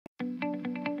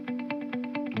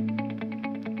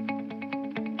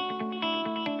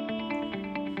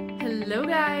Hello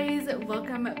guys,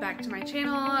 welcome back to my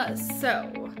channel.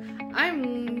 So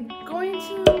I'm going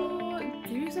to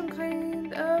give you some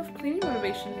kind of cleaning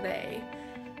motivation today.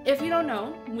 If you don't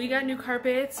know, we got new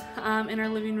carpets in our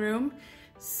living room,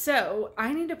 so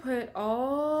I need to put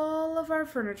all of our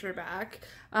furniture back,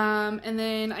 and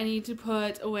then I need to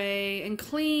put away and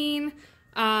clean.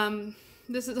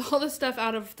 This is all the stuff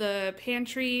out of the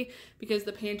pantry because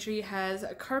the pantry has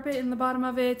a carpet in the bottom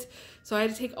of it. So I had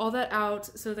to take all that out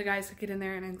so the guys could get in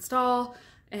there and install.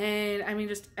 And I mean,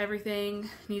 just everything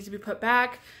needs to be put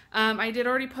back. I did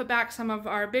already put back some of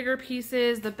our bigger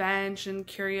pieces, the bench and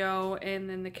curio and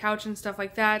then the couch and stuff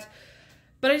like that.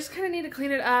 But I just kind of need to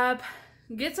clean it up,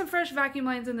 get some fresh vacuum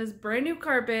lines in this brand new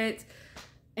carpet,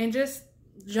 and just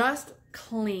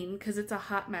clean because it's a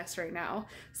hot mess right now.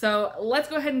 So let's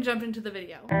go ahead and jump into the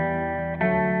video.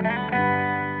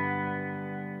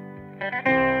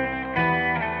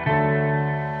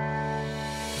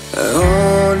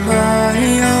 On my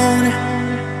own,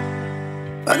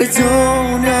 but I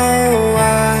don't know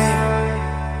why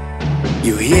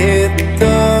you hit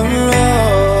the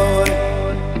road,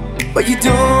 but you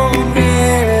don't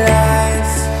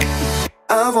realize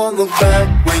I won't look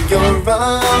back when you're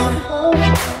around.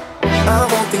 I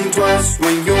won't think twice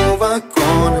when you're gone.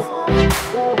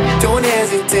 Don't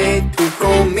hesitate to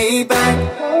call me back,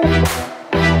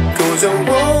 'cause I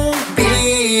won't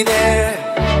be there.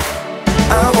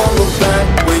 I won't look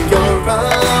back when you're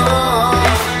around.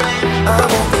 I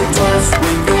won't think twice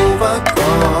when you're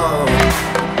gone.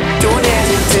 Don't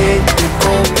hesitate to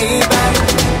call me back,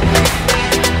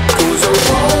 'cause I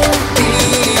won't be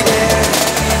there.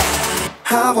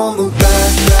 I won't look back.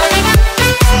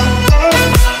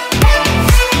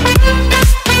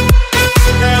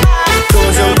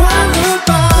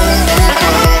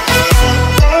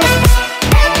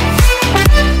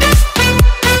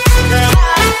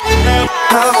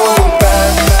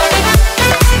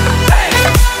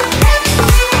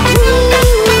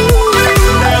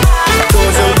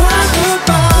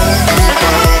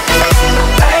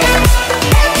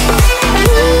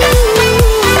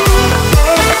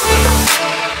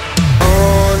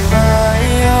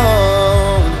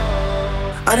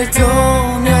 I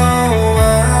don't know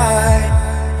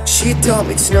why she told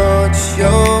me it's not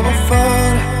your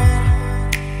fault,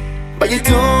 but you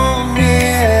don't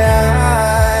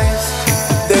realize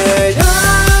that I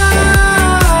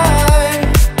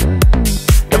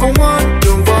never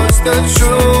wonder what's the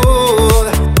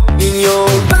truth in your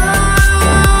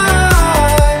eyes.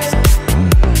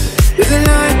 There's a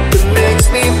light that makes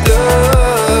me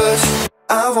blush.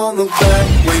 I won't look back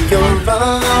when you're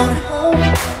around.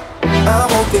 I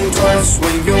won't think twice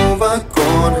when you're gone.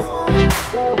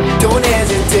 Don't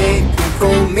hesitate to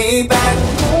call me back,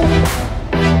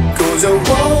 'cause I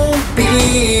won't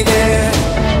be there.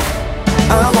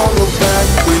 I won't look back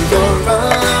when you're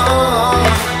around.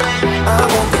 I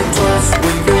won't think twice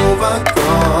when you're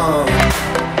gone.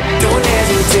 Don't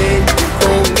hesitate to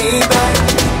call me back,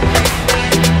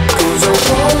 'cause I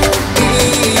won't be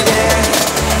there.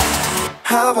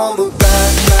 I won't look back.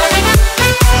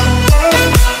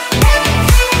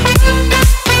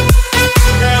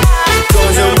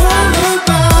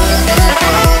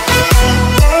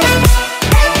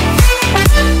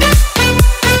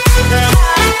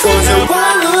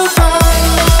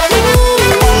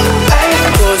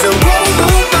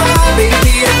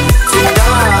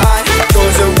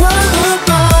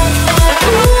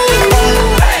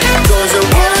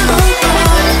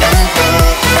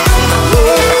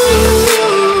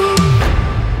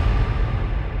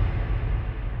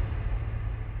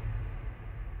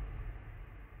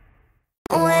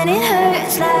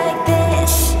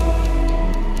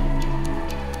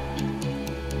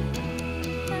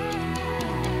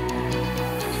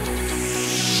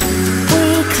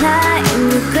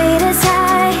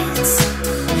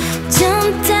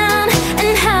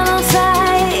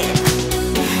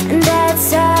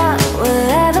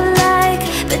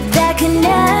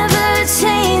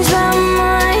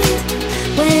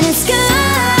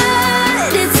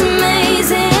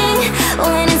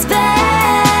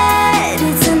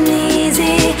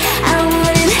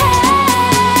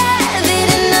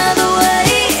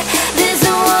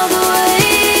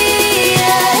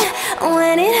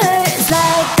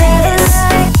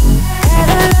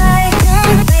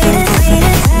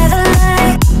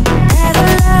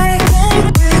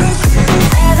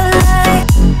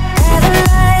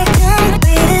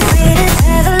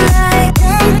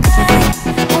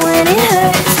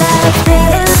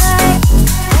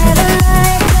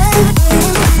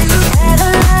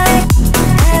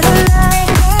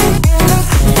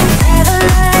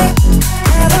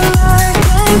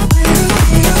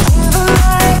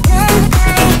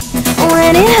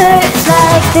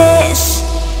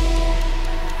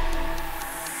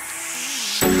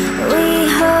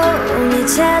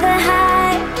 other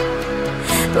high,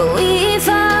 but we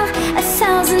fall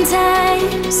 1,000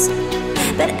 times.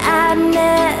 But I'd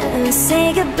never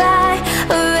say goodbye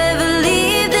or ever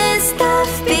leave this stuff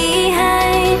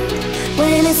behind.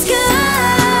 When it's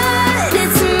good,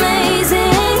 it's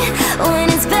amazing. When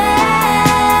it's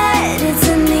bad, it's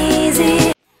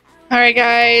uneasy. Alright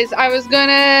guys, I was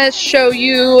gonna show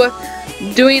you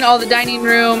doing all the dining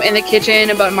room and the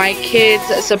kitchen, but my kids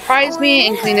surprised me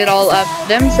and cleaned it all up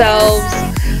themselves.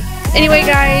 Anyway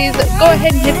guys, go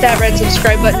ahead and hit that red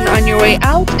subscribe button on your way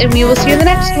out, and we will see you in the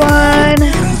next one.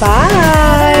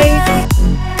 Bye!